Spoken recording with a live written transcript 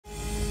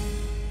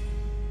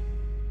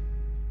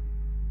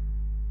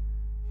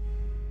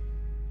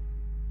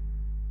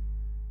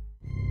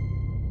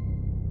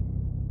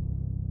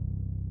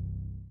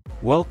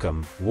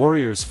Welcome,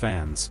 Warriors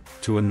fans,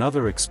 to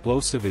another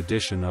explosive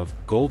edition of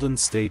Golden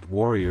State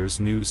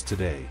Warriors News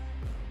Today.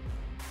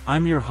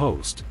 I'm your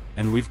host,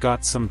 and we've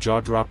got some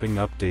jaw-dropping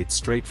updates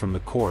straight from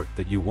the court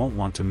that you won't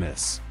want to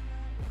miss.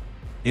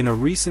 In a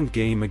recent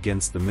game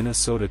against the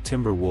Minnesota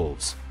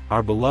Timberwolves,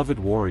 our beloved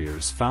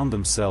Warriors found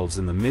themselves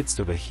in the midst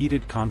of a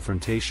heated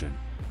confrontation,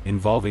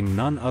 involving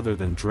none other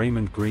than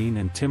Draymond Green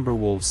and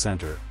Timberwolves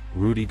center,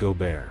 Rudy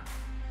Gobert.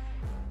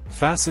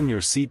 Fasten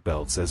your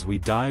seatbelts as we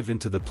dive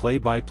into the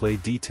play-by-play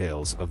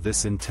details of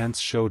this intense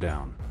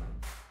showdown.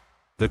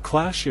 The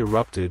clash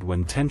erupted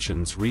when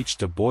tensions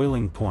reached a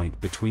boiling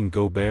point between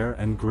Gobert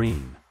and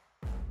Green.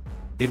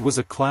 It was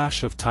a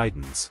clash of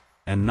titans,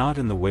 and not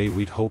in the way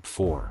we'd hoped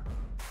for.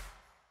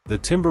 The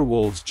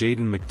Timberwolves'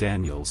 Jaden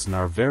McDaniels and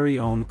our very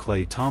own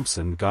Klay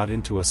Thompson got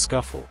into a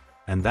scuffle,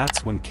 and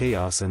that's when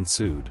chaos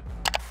ensued.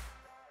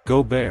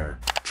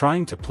 Gobert,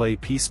 trying to play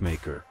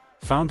peacemaker,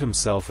 found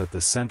himself at the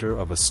center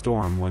of a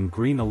storm when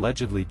Green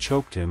allegedly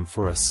choked him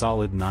for a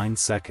solid 9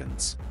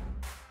 seconds.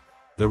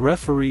 The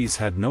referees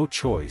had no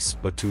choice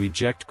but to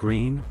eject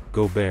Green,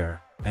 Gobert,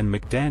 and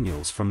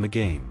McDaniels from the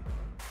game.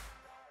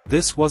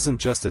 This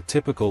wasn't just a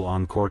typical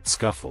on-court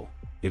scuffle,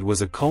 it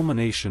was a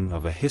culmination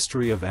of a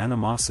history of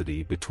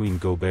animosity between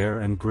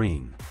Gobert and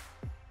Green.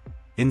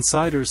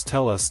 Insiders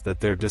tell us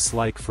that their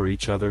dislike for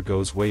each other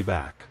goes way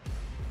back.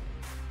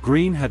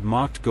 Green had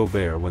mocked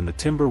Gobert when the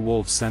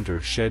Timberwolves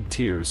center shed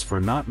tears for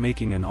not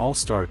making an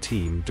All-Star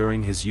team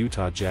during his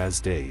Utah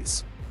Jazz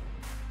days.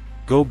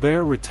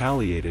 Gobert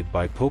retaliated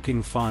by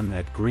poking fun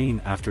at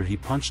Green after he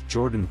punched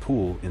Jordan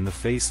Poole in the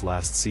face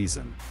last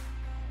season.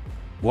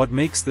 What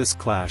makes this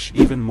clash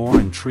even more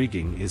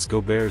intriguing is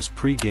Gobert's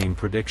pre-game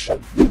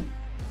prediction.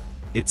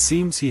 It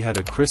seems he had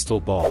a crystal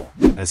ball,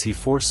 as he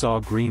foresaw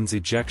Green's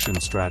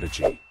ejection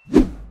strategy.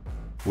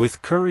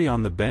 With Curry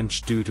on the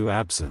bench due to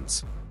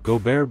absence,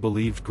 Gobert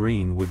believed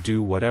Green would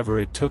do whatever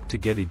it took to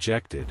get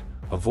ejected,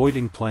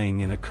 avoiding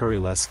playing in a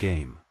Curry-less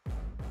game.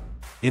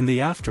 In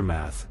the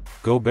aftermath,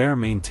 Gobert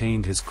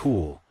maintained his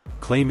cool,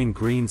 claiming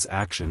Green's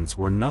actions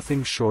were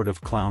nothing short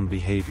of clown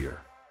behavior.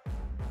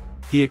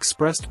 He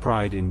expressed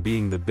pride in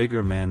being the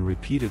bigger man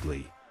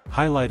repeatedly,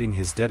 highlighting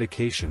his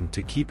dedication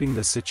to keeping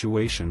the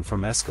situation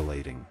from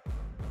escalating.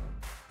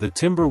 The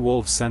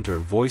Timberwolves center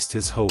voiced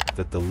his hope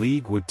that the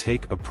league would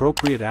take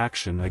appropriate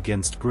action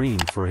against Green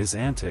for his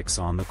antics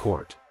on the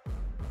court.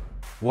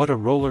 What a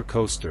roller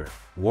coaster,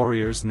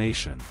 Warriors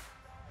Nation.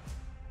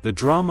 The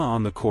drama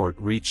on the court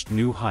reached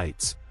new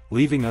heights,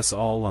 leaving us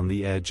all on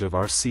the edge of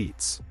our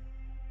seats.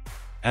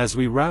 As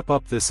we wrap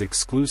up this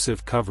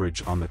exclusive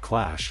coverage on the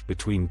clash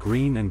between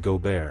Green and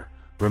Gobert,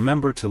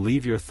 remember to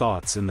leave your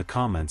thoughts in the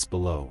comments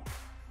below.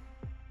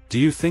 Do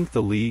you think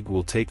the league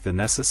will take the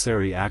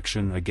necessary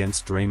action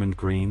against Draymond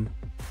Green?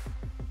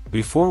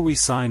 Before we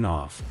sign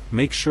off,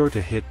 make sure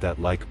to hit that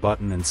like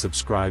button and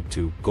subscribe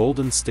to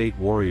Golden State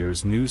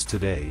Warriors News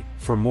Today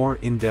for more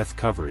in-depth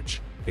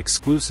coverage,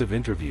 exclusive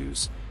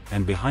interviews,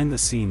 and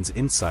behind-the-scenes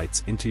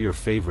insights into your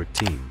favorite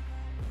team.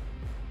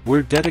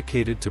 We're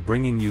dedicated to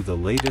bringing you the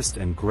latest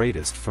and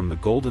greatest from the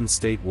Golden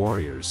State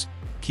Warriors,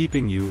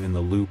 keeping you in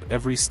the loop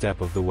every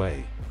step of the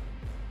way.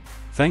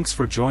 Thanks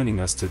for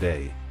joining us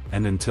today,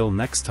 and until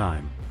next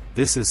time,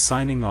 this is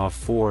signing off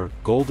for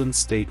Golden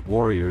State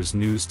Warriors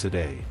News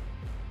Today.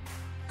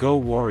 Go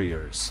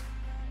Warriors!